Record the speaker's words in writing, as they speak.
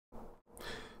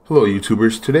Hello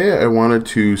YouTubers, today I wanted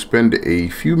to spend a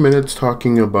few minutes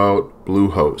talking about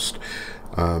Bluehost.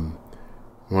 I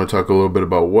want to talk a little bit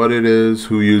about what it is,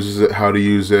 who uses it, how to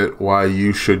use it, why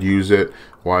you should use it,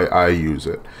 why I use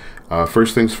it.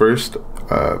 First things first,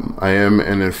 I am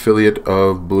an affiliate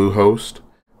of Bluehost,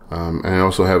 and I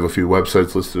also have a few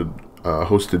websites listed,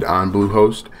 hosted on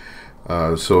Bluehost.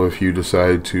 So if you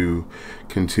decide to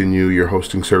continue your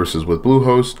hosting services with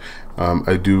Bluehost,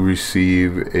 I do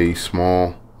receive a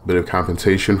small bit of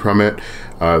compensation from it.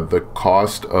 The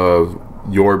cost of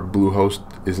your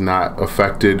Bluehost is not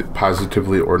affected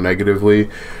positively or negatively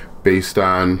based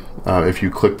on if you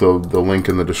click the link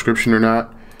in the description or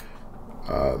not.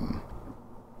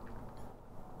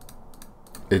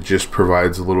 It just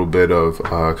provides a little bit of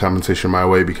compensation my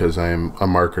way because I am a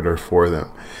marketer for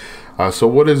them. So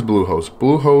what is Bluehost?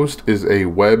 Bluehost is a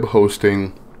web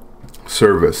hosting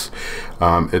service.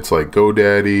 It's like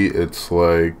GoDaddy, it's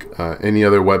like any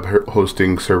other web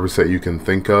hosting service that you can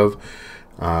think of.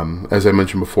 As I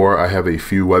mentioned before, I have a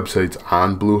few websites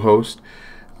on Bluehost.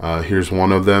 Here's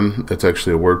one of them. It's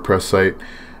actually a WordPress site.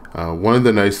 One of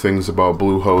the nice things about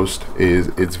Bluehost is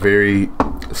it's very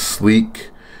sleek.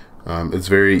 It's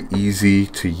very easy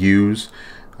to use.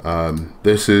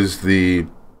 This is the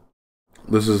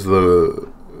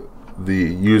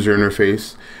user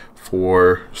interface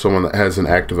for someone that has an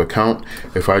active account.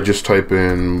 If I just type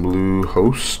in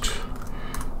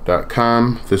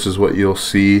bluehost.com, this is what you'll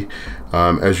see.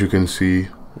 As you can see,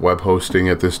 web hosting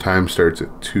at this time starts at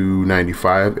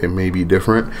 $2.95. It may be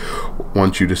different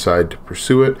once you decide to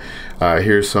pursue it.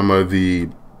 Here's some of the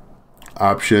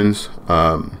options.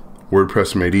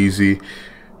 WordPress made easy.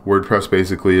 WordPress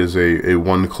basically is a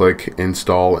one-click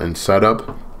install and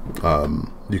setup.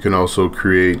 You can also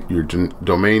create your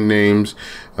domain names.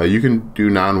 You can do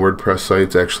non-WordPress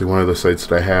sites. Actually, one of the sites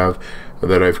that I have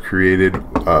that I've created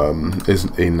is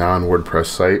a non-WordPress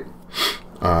site.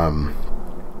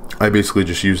 I basically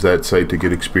just use that site to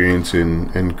get experience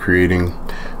in creating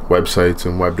websites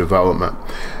and web development.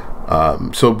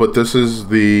 But this is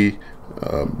the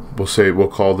we'll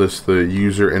call this the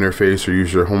user interface or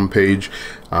user homepage.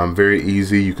 Very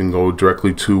easy. You can go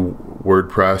directly to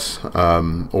WordPress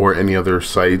or any other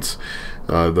sites.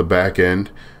 The back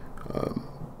end,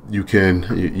 you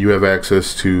have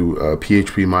access to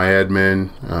PHP MyAdmin,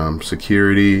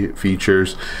 security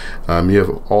features. You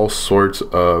have all sorts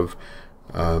of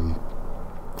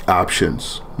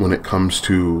options when it comes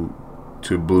to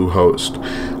Bluehost.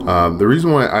 The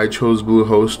reason why I chose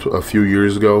Bluehost a few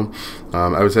years ago,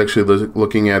 I was actually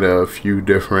looking at a few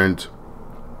different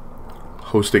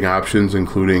hosting options,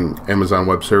 including Amazon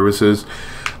Web Services.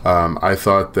 I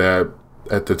thought that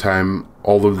at the time,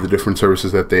 all of the different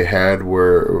services that they had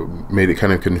made it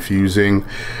kind of confusing,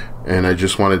 and I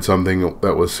just wanted something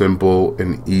that was simple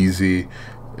and easy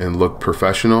and looked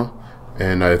professional,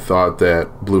 and I thought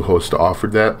that Bluehost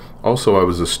offered that. Also, I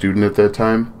was a student at that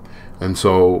time, and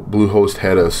so Bluehost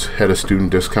had a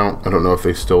student discount. I don't know if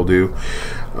they still do,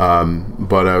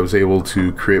 but I was able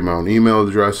to create my own email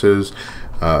addresses.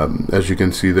 As you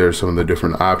can see, there are some of the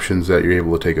different options that you're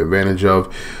able to take advantage of.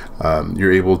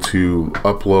 You're able to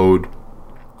upload.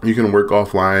 You can work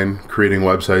offline, creating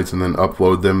websites, and then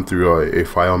upload them through a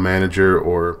file manager,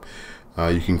 or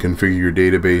you can configure your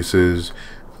databases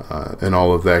and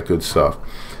all of that good stuff.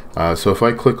 So if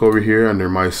I click over here under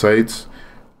my sites,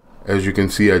 as you can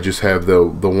see, I just have the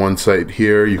one site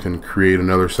here. You can create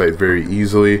another site very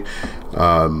easily.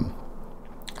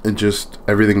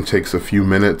 Everything takes a few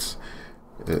minutes.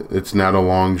 It's not a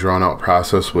long, drawn-out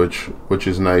process, which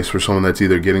is nice for someone that's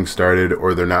either getting started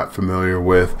or they're not familiar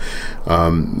with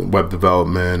web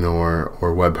development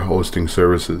or web hosting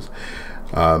services.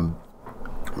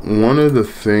 One of the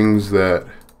things that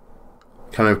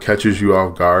kind of catches you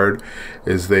off guard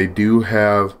is they do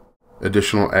have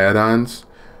additional add-ons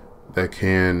that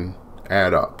can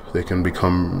add up. They can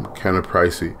become kind of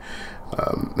pricey,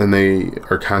 and they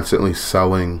are constantly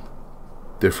selling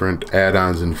different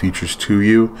add-ons and features to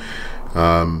you,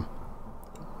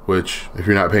 which if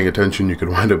you're not paying attention, you could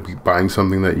wind up buying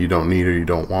something that you don't need or you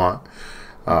don't want.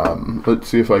 Let's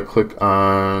see if I click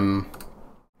on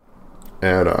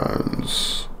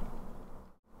add-ons.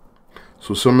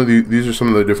 So these are some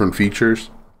of the different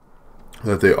features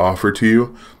that they offer to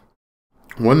you.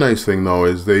 One nice thing though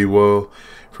is they will,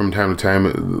 from time to time,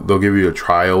 they'll give you a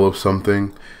trial of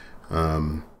something.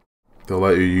 They'll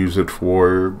let you use it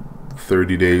for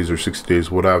 30 days or 60 days,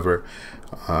 whatever,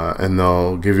 and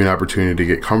they'll give you an opportunity to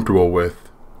get comfortable with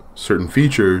certain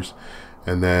features,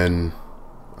 and then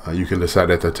you can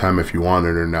decide at the time if you want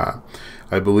it or not.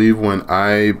 I believe when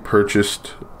I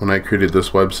created this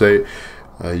website,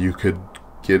 you could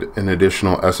get an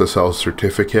additional SSL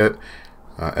certificate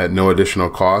at no additional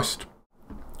cost,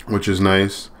 which is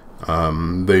nice.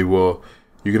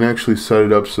 You can actually set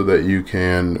it up so that you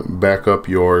can back up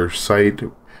your site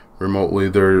remotely.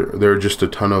 There are just a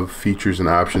ton of features and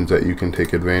options that you can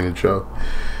take advantage of.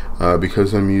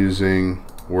 Because I'm using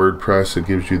WordPress, it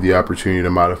gives you the opportunity to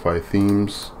modify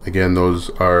themes. Again, those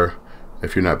are,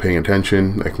 if you're not paying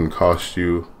attention, that can cost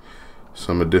you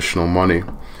some additional money.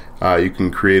 You can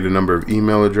create a number of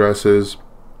email addresses,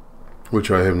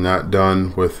 which I have not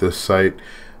done with this site.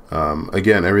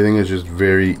 Again, everything is just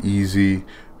very easy,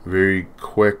 very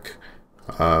quick,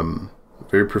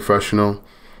 very professional.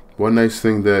 One nice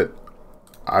thing that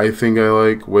I think I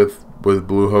like with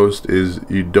Bluehost is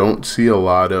you don't see a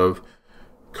lot of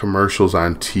commercials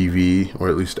on TV, or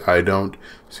at least I don't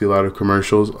see a lot of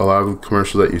commercials. A lot of the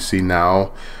commercials that you see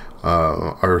now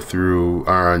are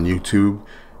on YouTube,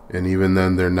 and even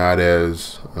then they're not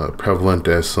as prevalent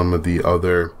as some of the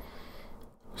other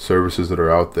services that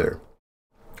are out there.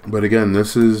 But again,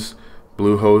 this is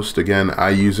Bluehost. Again, I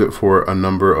use it for a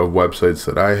number of websites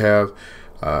that I have.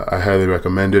 I highly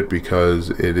recommend it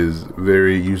because it is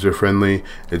very user-friendly.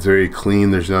 It's very clean.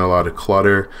 There's not a lot of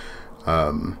clutter,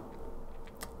 and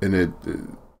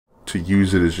to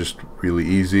use it is just really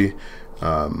easy.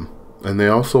 And they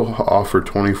also offer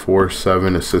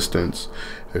 24/7 assistance.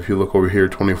 If you look over here,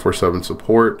 24/7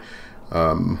 support,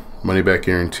 money-back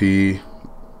guarantee.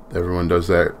 Everyone does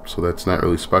that, so that's not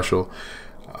really special.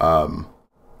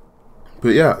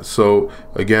 But yeah, so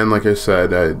again, like I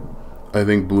said, I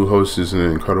think Bluehost is an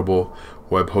incredible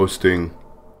web hosting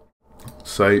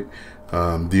site.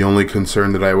 The only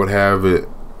concern that I would have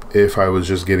if I was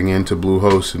just getting into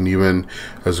Bluehost, and even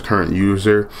as a current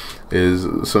user, is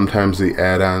sometimes the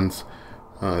add-ons,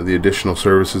 the additional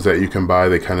services that you can buy,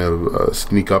 they kind of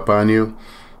sneak up on you.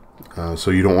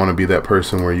 So you don't want to be that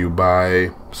person where you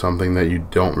buy something that you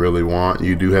don't really want.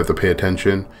 You do have to pay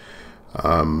attention,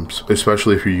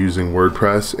 especially if you're using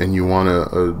WordPress and you want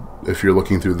to, if you're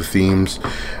looking through the themes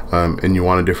and you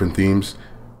want a different theme.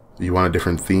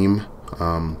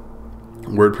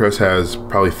 WordPress has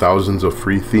probably thousands of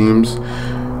free themes.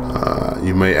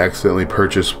 You may accidentally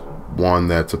purchase one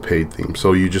that's a paid theme,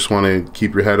 so you just want to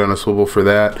keep your head on a swivel for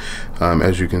that.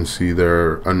 As you can see, there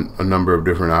are a number of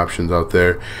different options out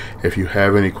there. If you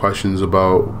have any questions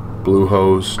about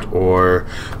Bluehost or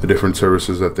the different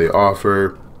services that they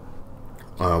offer,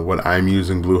 what I'm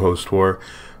using Bluehost for,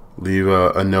 leave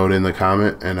a note in the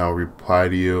comment and I'll reply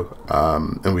to you,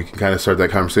 and we can kind of start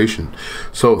that conversation.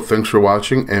 So thanks for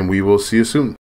watching, and we will see you soon.